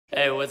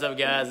Hey, what's up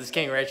guys? It's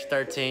King Rachel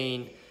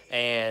 13,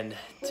 and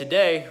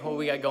today what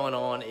we got going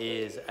on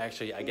is,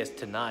 actually I guess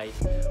tonight,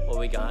 what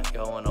we got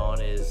going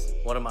on is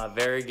one of my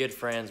very good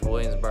friends,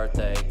 William's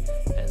birthday.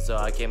 And so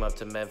I came up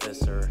to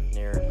Memphis, or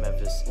near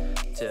Memphis,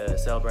 to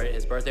celebrate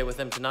his birthday with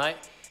him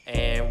tonight.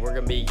 And we're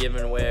gonna be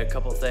giving away a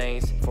couple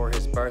things for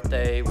his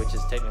birthday, which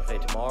is technically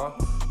tomorrow.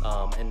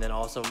 And then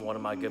also one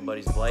of my good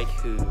buddies, Blake,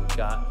 who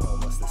got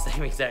almost the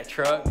same exact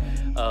truck.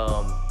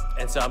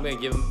 And so I'm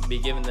gonna be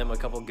giving them a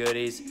couple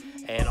goodies.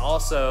 And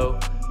also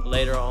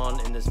later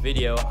on in this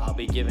video, I'll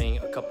be giving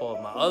a couple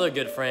of my other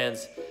good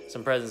friends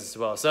some presents as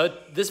well. So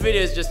this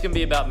video is just gonna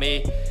be about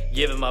me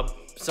giving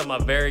some of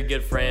my very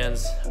good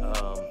friends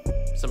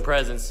some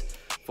presents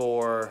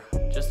for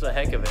just the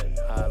heck of it.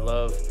 I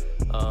love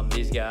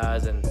these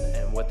guys and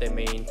what they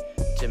mean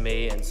to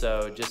me, and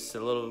so just a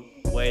little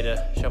way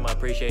to show my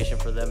appreciation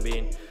for them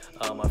being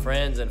my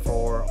friends and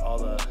for all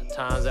the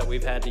times that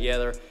we've had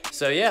together.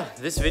 So yeah,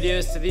 this video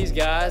is to these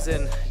guys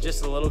and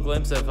just a little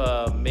glimpse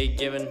of me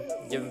giving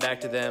back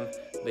to them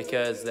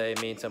because they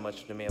mean so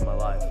much to me in my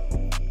life.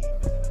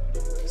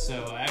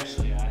 So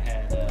actually I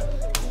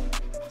had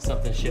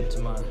something shipped to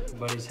my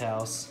buddy's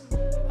house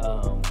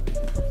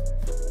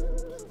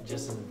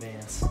just in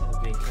advance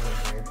of being coming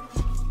here,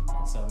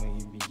 and so I'm going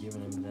to be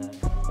giving him that.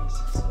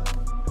 So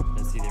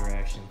let's see the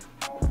reaction.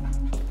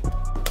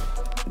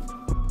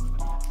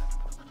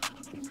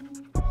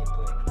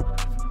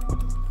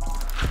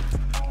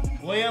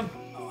 William,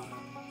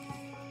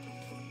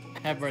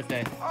 happy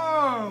birthday.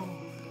 Oh,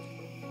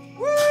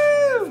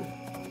 woo!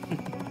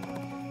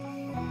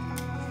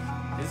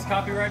 Is this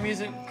copyright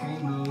music?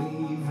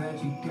 Probably.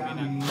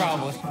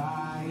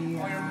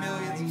 All your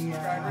millions of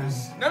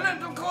subscribers. No,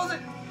 don't close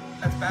it.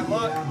 That's bad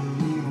luck.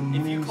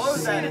 If you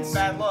close that, it's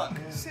bad luck.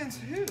 Since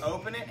who?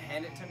 Open it,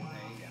 hand it to me. There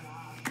you go.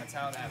 That's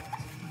how it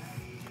happens.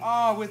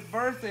 Oh, with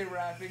birthday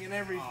wrapping and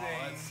everything.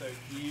 Oh, that's so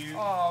cute.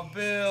 Oh,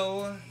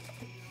 Bill.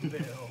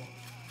 Bill.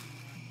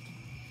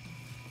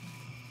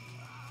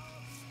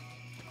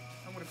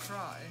 I'm gonna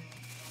cry.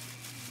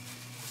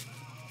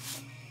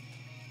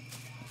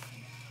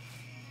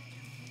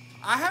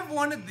 I have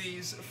wanted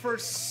these for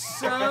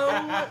so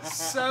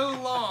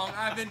long.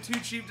 I've been too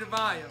cheap to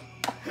buy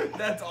them.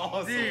 That's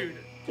awesome. Dude,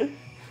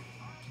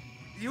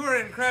 you are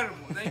incredible.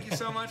 Thank you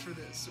so much for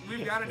this.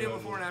 We've got to do a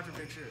before and after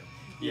picture.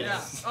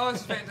 Yes. Yeah. Oh,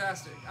 this is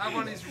fantastic. I've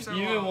wanted these for so long.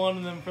 You've been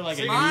wanting them for like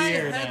a year now. My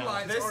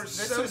headlights are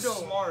This so is dull.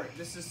 smart.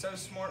 This is so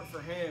smart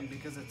for him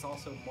because it's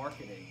also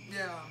marketing.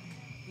 Yeah.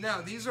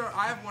 No, these are,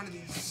 I have wanted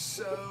these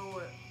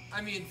so,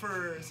 I mean,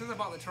 since I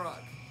bought the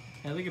truck.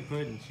 Hey, look at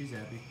Puddin'. She's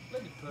happy.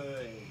 Look at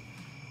Puddin'.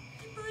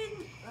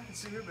 I can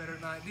see her better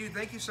at night. Dude,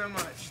 thank you so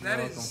much. That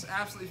You're is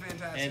absolutely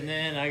fantastic. And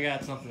then I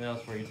got something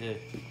else for you too.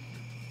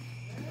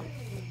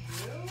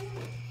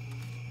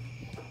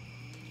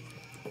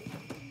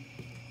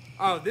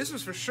 Oh, this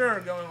was for sure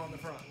going on the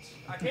front.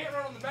 I can't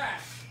run on the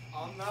back.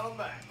 I'm not on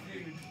back.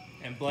 Dude.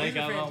 And Blake,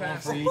 These are I got one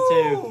fantastic. for you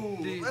too.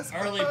 Dude, Let's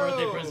Early go.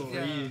 birthday present for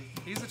yeah. you.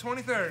 He's the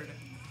 23rd.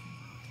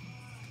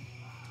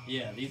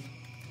 Yeah, these.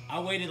 I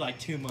waited like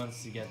 2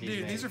 months to get these.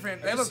 Dude, made. these are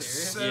fantastic. Are They you look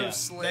serious? so Yeah.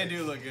 slick. They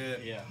do look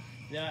good. Yeah.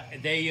 Yeah,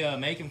 they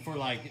make them for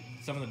like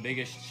some of the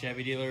biggest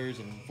Chevy dealers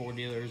and Ford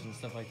dealers and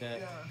stuff like that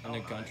Yeah. in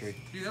the country.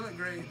 Dude, they look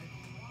great.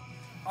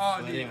 Oh,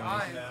 But dude,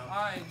 anyways,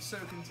 I'm so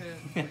content.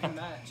 We can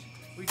match.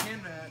 We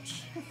can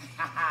match.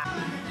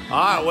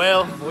 Alright,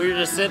 well, we were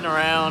just sitting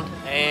around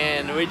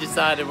and we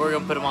decided we're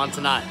going to put them on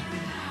tonight.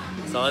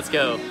 So let's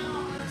go.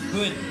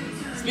 Good.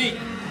 Speak.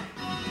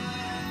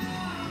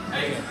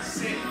 Hey,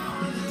 sit.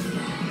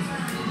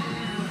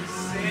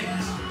 Sit.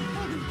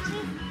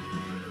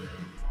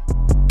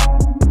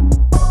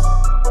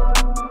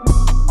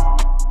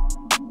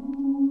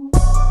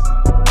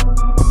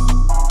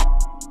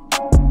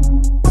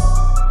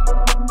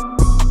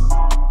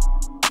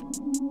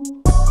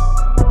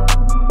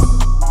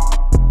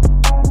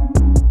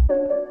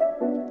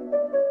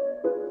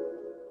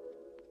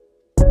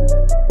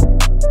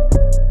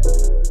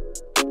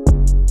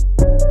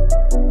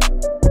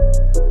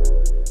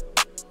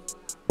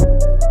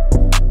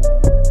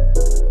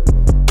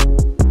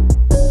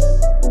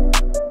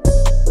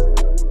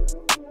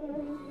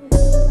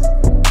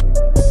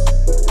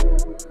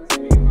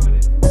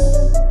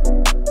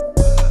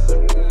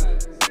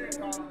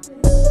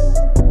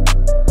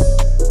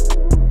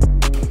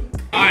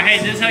 Alright, hey,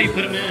 this is how you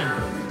put them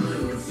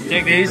in.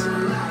 Take these.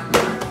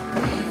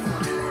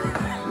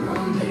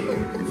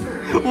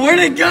 Where'd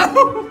it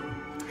go?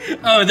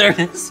 Oh, there it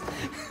is.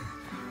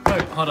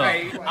 Wait, hold on.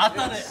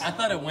 I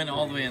thought it went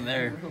all the way in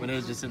there, but it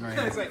was just in right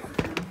It's here. like,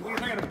 when you're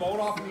taking a bolt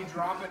off and you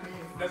drop it and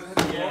it doesn't hit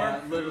the floor. Yeah,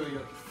 literally.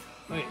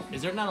 Wait,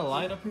 is there not a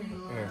light up here?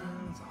 Here.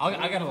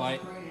 I got a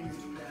light.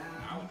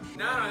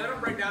 No, they don't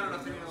break down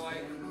enough to be a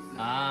light.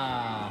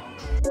 Ah.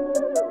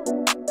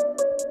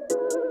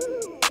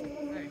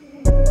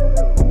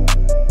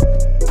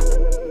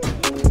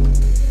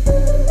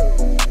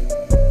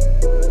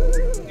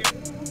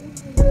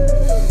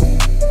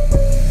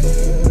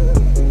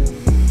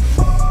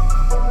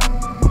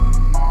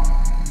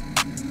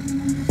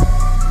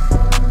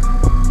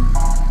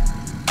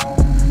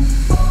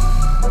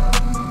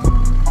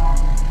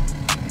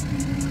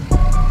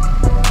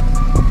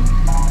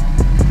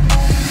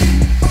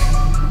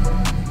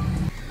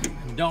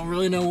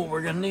 really know what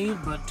we're gonna need,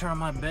 but turn on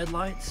my bed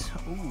lights.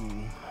 Ooh.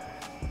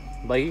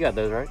 Blake, you got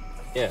those, right?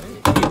 Yeah.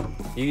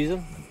 You use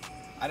them?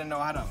 I didn't know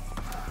how to.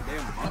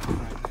 Damn button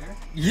right there.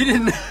 You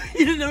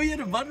didn't know you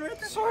had a button right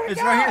there? Swear to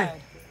It's God. right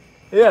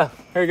here. Yeah.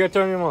 Here, go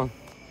turn them on.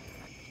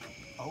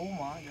 Oh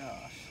my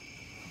gosh.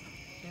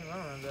 Can't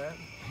remember that.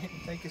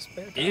 Take a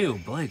spare. Ew,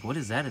 Blake, what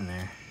is that in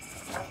there?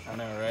 I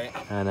know, right?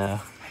 I know.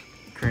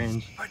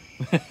 Cringe.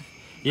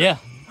 Yeah.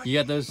 You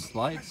got those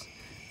lights?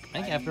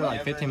 I think after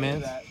like 15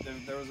 minutes.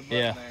 There was a button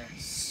Yeah. there.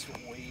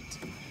 Sweet.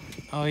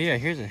 Oh yeah,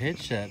 here's a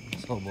headset.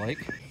 So Blake.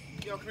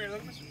 Yo, come here,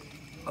 look at this.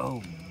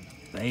 Oh,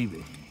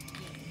 baby.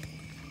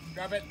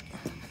 Drop it.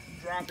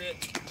 Drop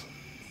it.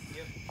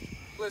 Yep.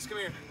 Liz, come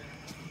here.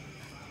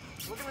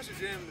 Look how much the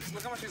gym.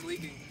 Look how much he's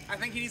leaking. I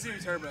think he needs a new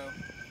turbo.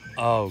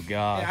 Oh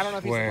gosh. Yeah, I don't know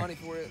if he's Where? the money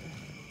for it.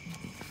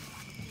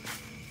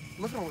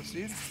 Look at all this,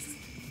 dude.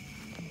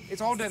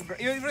 It's all dead.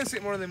 Even if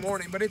it's more in the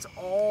morning, but it's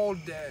all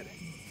dead.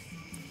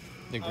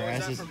 The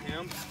grass is. from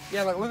him?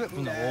 Yeah, like look at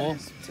From the wall?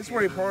 It's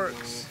where he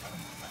parks.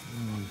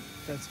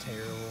 That's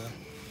terrible.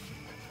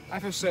 I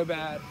feel so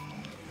bad.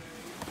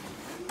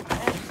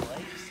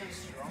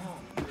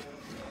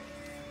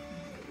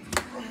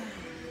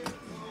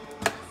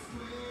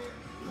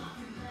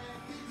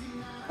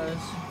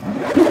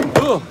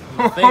 Ooh,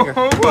 finger.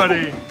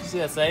 Buddy. See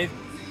that save?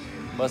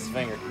 Bust a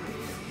finger.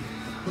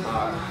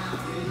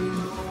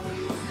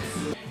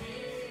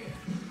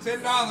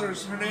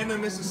 $10, Hernando,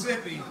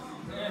 Mississippi.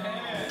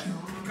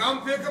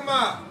 Come pick them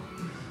up.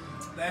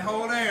 They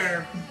hold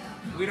air.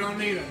 We don't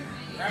need them.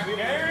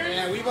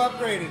 Yeah, we've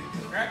upgraded.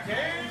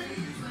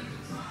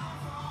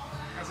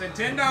 I said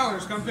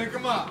 $10. Come pick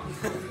them up.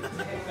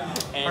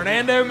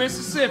 Hernando,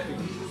 Mississippi.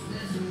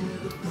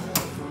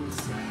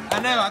 I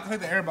know. I have to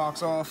take the air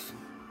box off.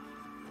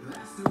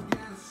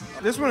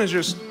 This one is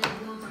just.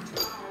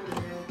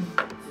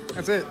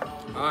 That's it.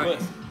 All right.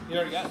 You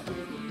already got it.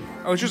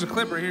 Oh, it's just a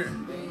clip right here.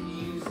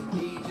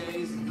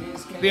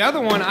 The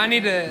other one, I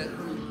need to.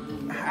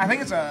 I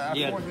think it's a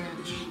Yeah. 4th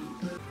inch.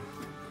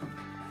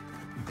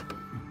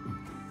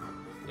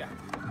 Yeah.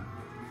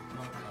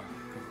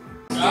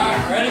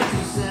 Alright, ready?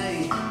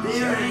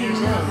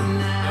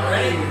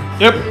 Ready?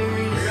 Yep. Here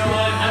we go,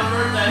 Ed. Happy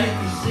birthday.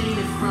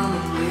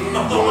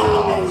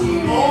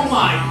 Oh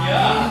my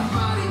god.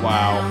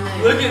 Wow.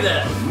 Look at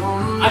that.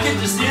 I can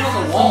just see it on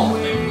the wall.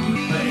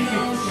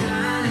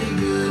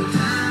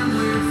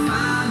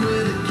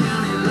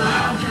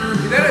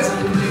 That is a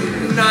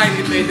night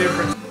and day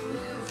difference.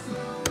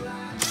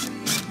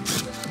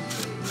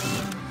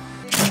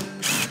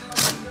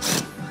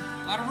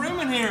 A lot of room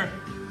in here.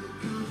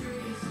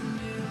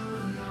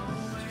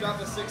 Just drop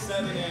the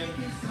 6-7 in.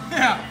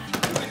 Yeah.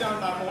 Be done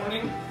by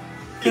morning.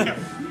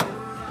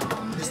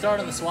 You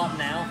starting the swap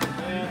now?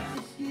 Yeah.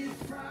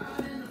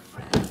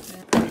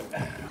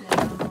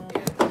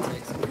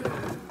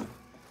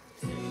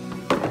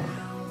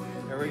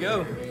 There we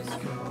go.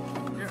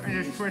 I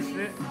just twisted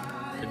it.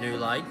 The new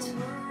light.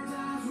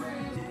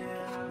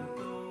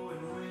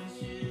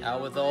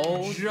 Out with the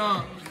old,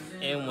 Junk.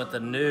 in with the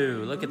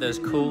new. Look at those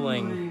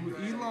cooling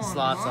Elon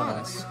slots on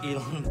Musk. us.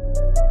 Elon.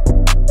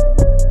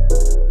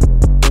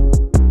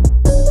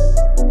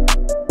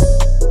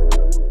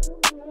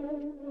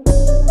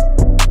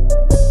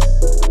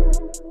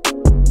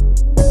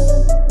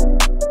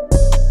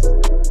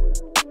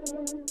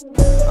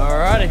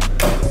 Alrighty,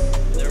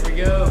 there we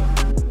go.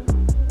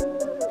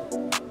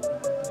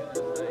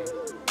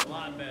 A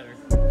lot better.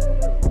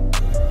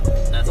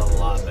 That's a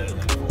lot better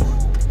than before.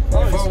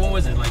 Before, what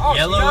was it, like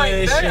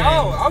yellowish?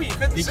 And you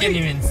couldn't you see.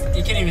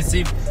 can't even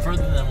see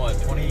further than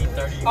what, 20,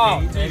 30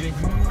 feet maybe?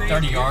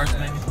 30 yards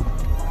maybe?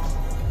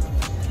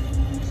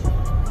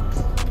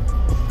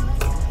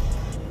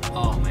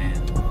 Oh man,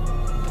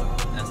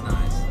 that's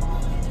nice.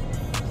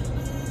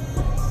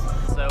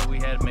 So we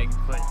had to make a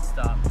quick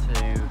stop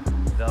to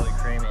Velvet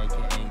Cream,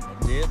 aka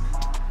Dip.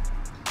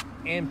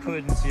 And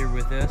Puddin's here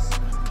with us.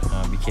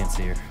 You can't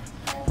see her.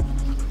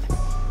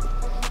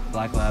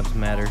 Black Labs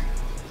matter.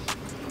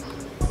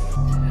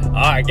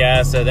 Alright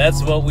guys, so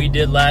that's what we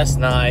did last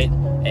night,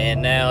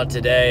 and now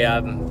today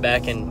I'm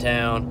back in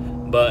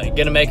town, but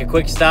gonna make a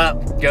quick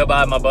stop, go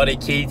by my buddy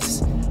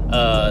Keith's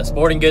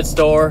sporting goods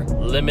store,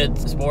 Limit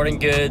Sporting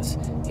Goods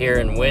here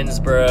in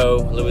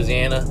Winsboro,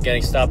 Louisiana.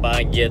 Gonna stop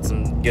by and get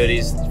some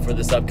goodies for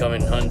this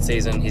upcoming hunting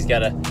season. He's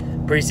got a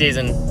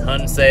preseason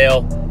hunting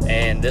sale,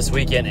 and this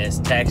weekend is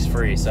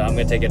tax-free, so I'm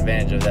gonna take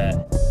advantage of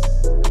that.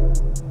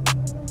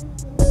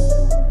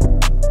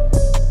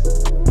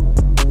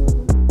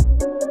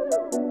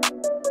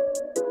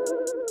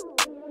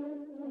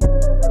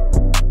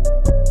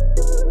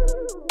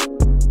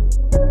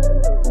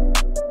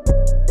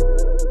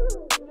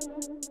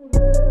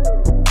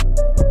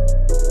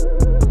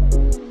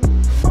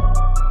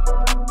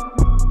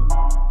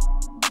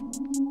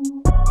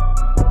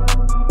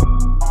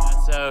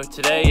 So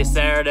today is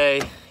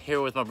Saturday,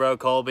 here with my bro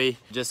Colby.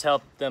 Just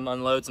helped them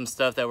unload some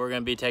stuff that we're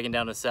gonna be taking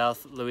down to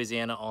South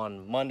Louisiana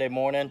on Monday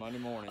morning.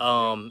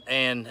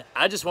 And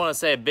I just wanna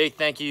say a big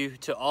thank you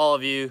to all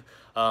of you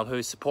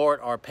who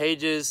support our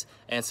pages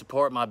and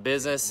support my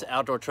business,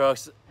 Outdoor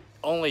Trucks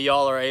only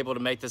y'all are able to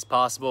make this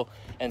possible.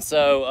 And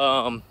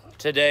so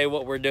today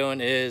what we're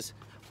doing is,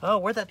 oh,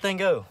 where'd that thing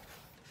go?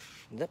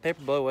 Did that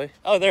paper blow away?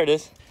 Oh, there it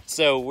is.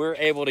 So we're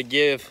able to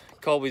give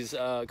Colby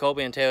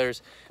and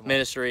Taylor's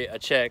ministry a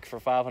check for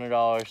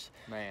 $500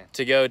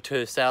 to go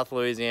to South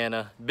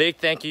Louisiana. Big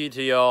thank you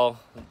to y'all.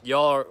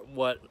 Y'all are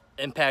what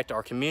impact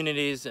our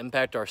communities,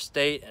 impact our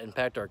state,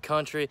 impact our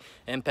country,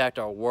 impact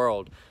our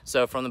world.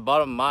 So from the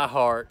bottom of my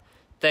heart,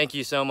 thank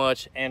you so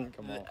much. And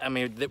I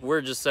mean,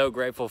 we're just so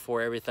grateful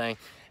for everything.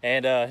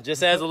 And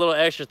just as a little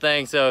extra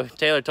thing, so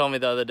Taylor told me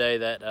the other day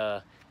that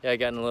yeah, I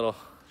got in a little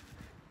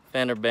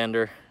fender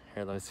bender.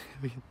 Here, let me see.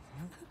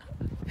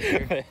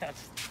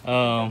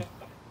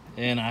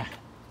 And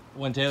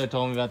when Taylor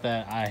told me about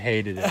that, I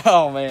hated it.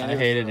 Oh man, I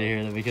hated to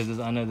hear that because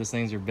I know this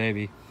thing's your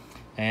baby.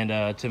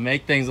 And to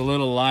make things a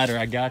little lighter,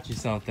 I got you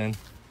something.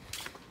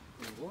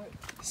 What?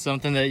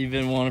 Something that you've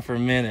been wanting for a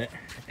minute,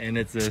 and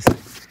it's this.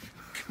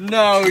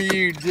 No,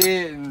 you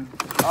didn't.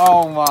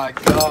 Oh my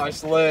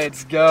gosh,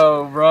 let's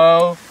go,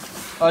 bro.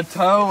 A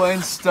toe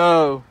and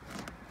stow.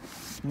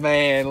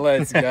 Man,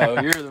 let's go.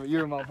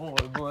 You're my boy,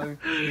 Blue.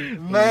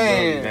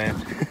 Man.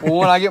 Well,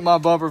 when I get my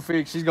bumper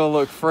fixed, she's gonna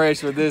look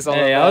fresh with this on.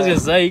 Hey, I was gonna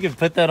say you can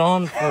put that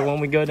on for when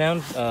we go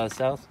down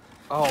south.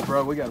 Oh,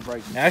 bro, we gotta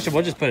break. Actually,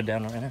 we'll just put it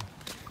down right now.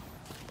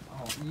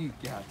 Oh, you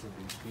got to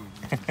be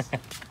kidding me.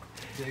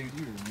 Dude,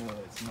 you're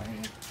nuts,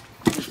 man.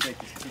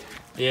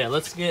 Yeah,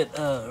 let's get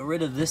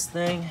rid of this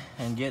thing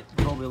and get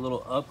probably a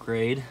little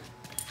upgrade.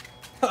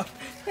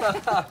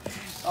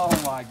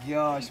 Oh my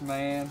gosh,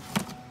 man.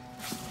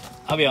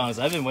 I'll be honest,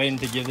 I've been waiting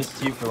to give this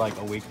to you for like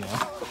a week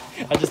now.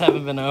 I just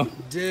haven't been home.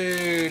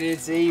 Dude,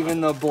 it's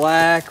even the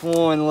black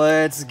one.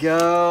 Let's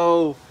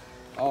go.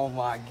 Oh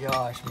my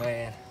gosh,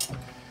 man.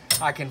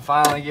 I can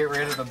finally get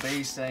rid of the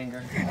bee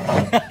stinger.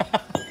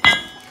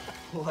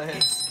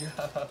 Let's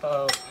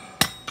go.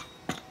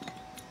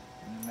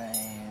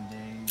 Man,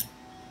 dude.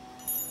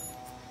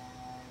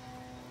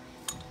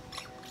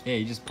 Yeah,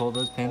 you just pull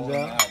those pins Pull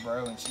them out. out,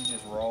 bro, and she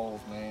just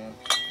rolls, man.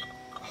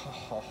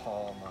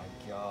 Oh my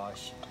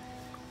gosh.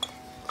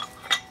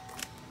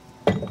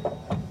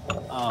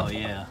 Oh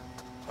yeah.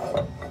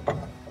 Look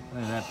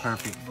at that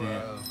perfect fit.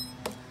 Bro.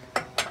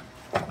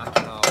 I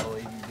cannot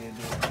believe you did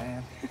this,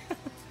 man.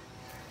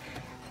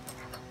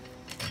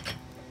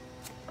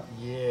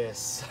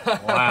 Yes.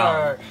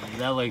 Wow,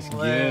 that looks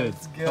good.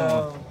 Let's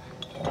go.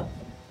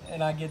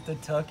 And I get to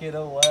tuck it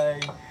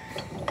away.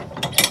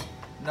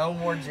 No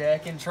more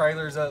jacking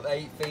trailers up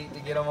 8 feet to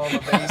get them on the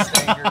bee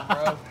stinger,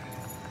 bro.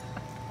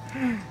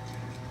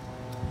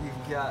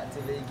 You've got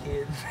to be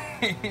kidding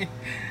me.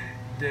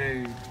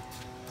 Dude.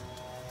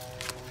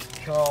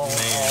 Come on,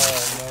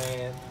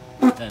 man.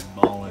 That's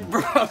balling.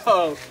 Bro,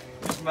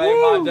 it's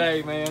made my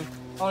day, man.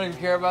 I don't even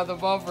care about the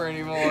bumper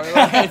anymore.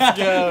 Let's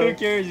go. Who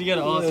cares? You got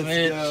an awesome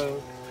hitch.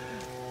 Go.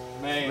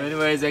 Man. But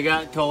anyways, I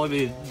got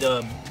Colby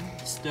the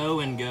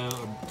stow and go,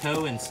 or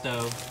toe and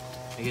stow,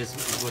 I guess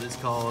is what it's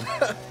called.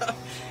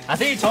 I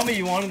think you told me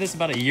you wanted this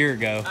about a year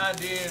ago. I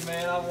did,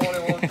 man. I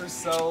wanted one for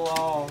so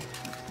long.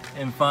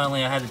 And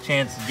finally I had the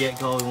chance to get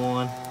Colby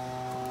one.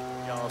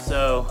 Y'all,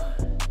 so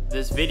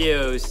this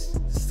video is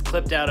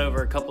clipped out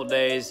over a couple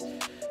days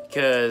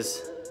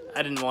because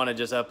I didn't want to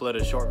just upload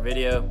a short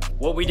video.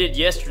 What we did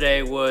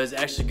yesterday was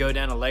actually go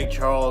down to Lake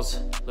Charles,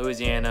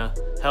 Louisiana,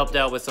 helped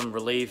out with some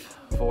relief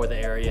for the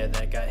area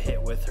that got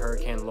hit with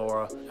Hurricane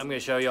Laura. I'm gonna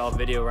show y'all a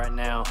video right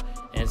now,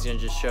 and it's gonna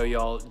just show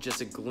y'all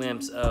just a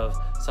glimpse of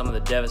some of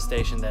the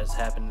devastation that's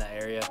happened in that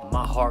area.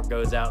 My heart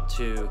goes out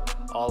to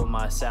all of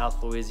my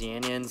South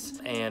Louisianians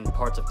and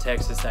parts of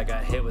Texas that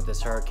got hit with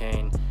this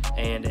hurricane.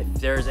 And if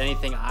there's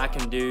anything I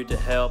can do to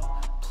help,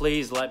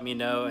 please let me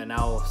know and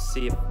I'll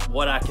see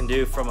what I can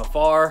do from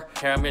afar.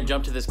 Here, I'm gonna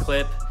jump to this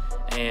clip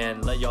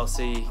and let y'all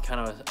see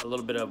kind of a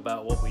little bit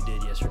about what we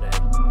did yesterday.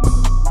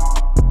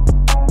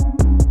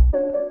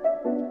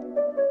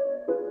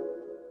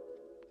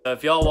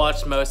 If y'all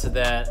watched most of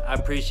that, I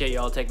appreciate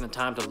y'all taking the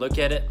time to look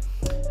at it.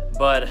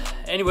 But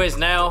anyways,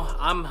 now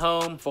I'm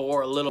home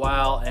for a little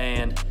while,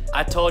 and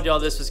I told y'all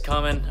this was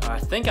coming, or I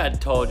think I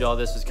told y'all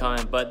this was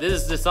coming, but this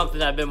is just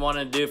something I've been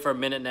wanting to do for a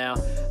minute now.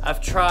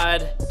 I've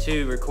tried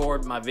to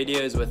record my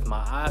videos with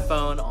my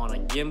iPhone on a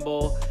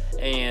gimbal,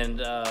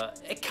 and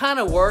it kind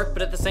of worked,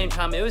 but at the same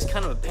time, it was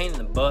kind of a pain in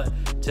the butt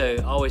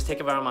to always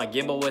take around my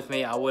gimbal with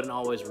me. I wouldn't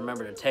always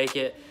remember to take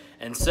it.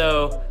 And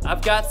so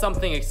I've got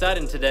something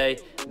exciting today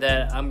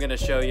that I'm gonna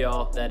show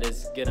y'all that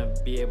is gonna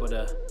be able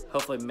to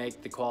hopefully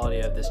make the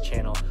quality of this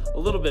channel a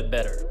little bit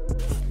better.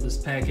 This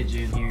package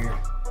in here,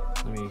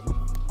 let me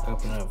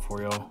open it up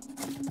for y'all.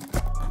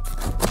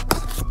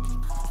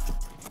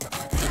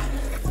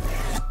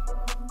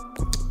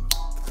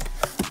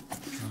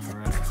 All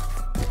right,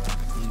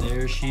 and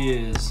there she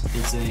is.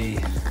 It's a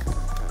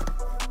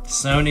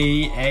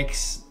Sony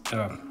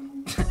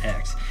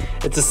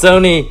It's a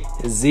Sony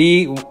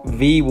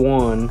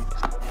ZV-1.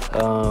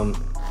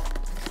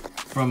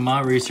 From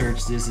my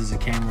research, this is a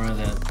camera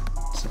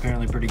that's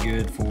apparently pretty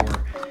good for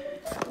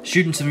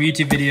shooting some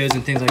YouTube videos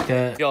and things like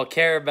that. If y'all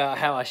care about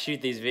how I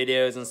shoot these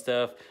videos and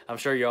stuff, I'm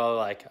sure y'all are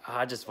like,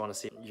 I just want to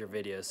see your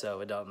videos,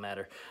 so it doesn't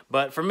matter.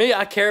 But for me,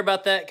 I care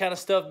about that kind of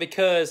stuff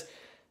because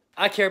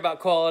I care about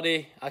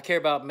quality. I care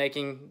about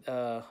making,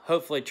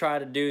 hopefully try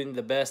to do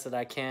the best that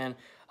I can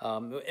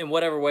in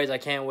whatever ways I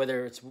can,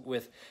 whether it's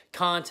with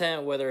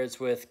content, whether it's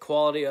with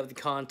quality of the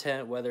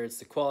content, whether it's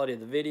the quality of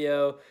the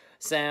video,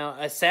 sound.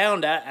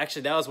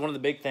 Actually, that was one of the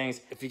big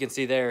things. If you can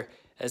see there,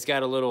 it's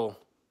got a little,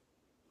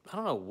 I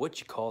don't know what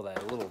you call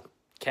that, a little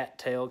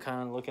cattail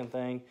kind of looking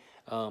thing.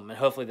 And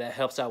hopefully that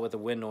helps out with the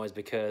wind noise,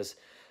 because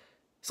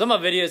some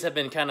of my videos have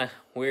been kind of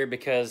weird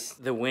because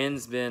the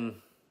wind's been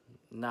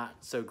not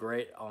so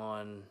great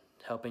on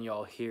helping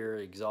y'all hear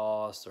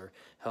exhaust or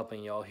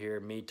helping y'all hear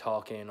me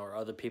talking or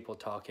other people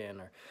talking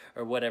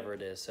or whatever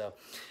it is. So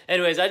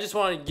anyways, I just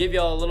want to give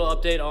y'all a little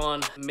update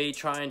on me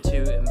trying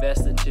to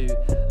invest into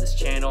this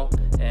channel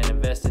and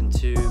invest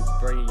into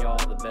bringing y'all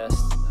the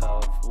best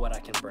of what I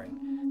can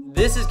bring.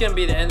 This is going to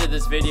be the end of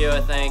this video,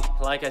 I think.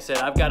 Like I said,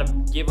 I've got a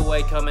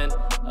giveaway coming,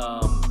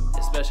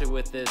 especially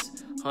with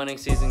this hunting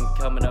season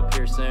coming up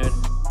here soon.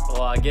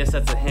 Well, I guess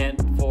that's a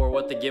hint for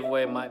what the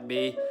giveaway might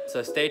be.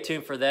 So stay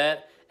tuned for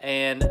that.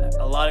 And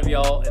a lot of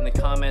y'all in the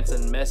comments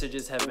and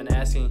messages have been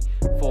asking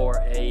for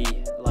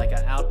like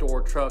an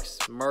Outdoor Trucks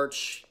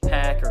merch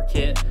pack or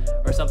kit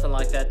or something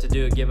like that to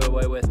do a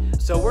giveaway with.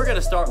 So we're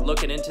gonna start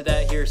looking into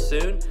that here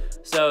soon.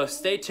 So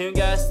stay tuned,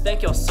 guys.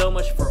 Thank y'all so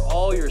much for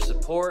all your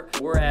support.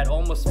 We're at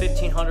almost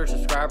 1,500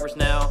 subscribers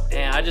now,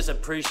 and I just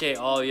appreciate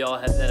all y'all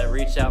that have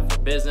reached out for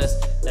business,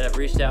 that have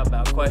reached out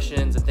about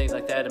questions and things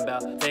like that, and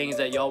about things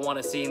that y'all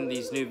want to see in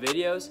these new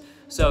videos.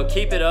 So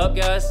keep it up,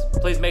 guys.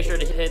 Please make sure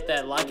to hit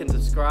that like and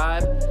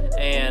subscribe,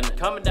 and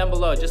comment down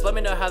below. Just let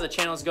me know how the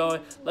channel's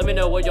going. Let me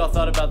know what y'all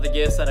thought about the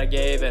gifts that I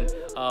gave and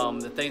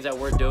the things that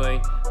we're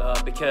doing,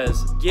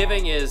 because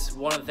giving is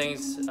one of the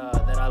things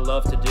that I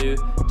love to do,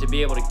 to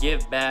be able to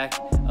give back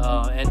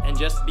and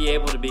just be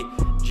able to be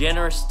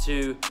generous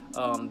to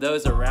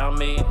those around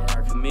me in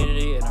our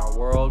community, in our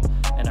world,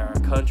 and our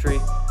country.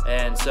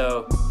 And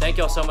so thank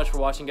y'all so much for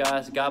watching,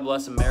 guys. God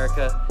bless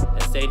America,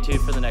 and stay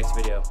tuned for the next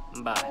video.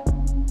 Bye.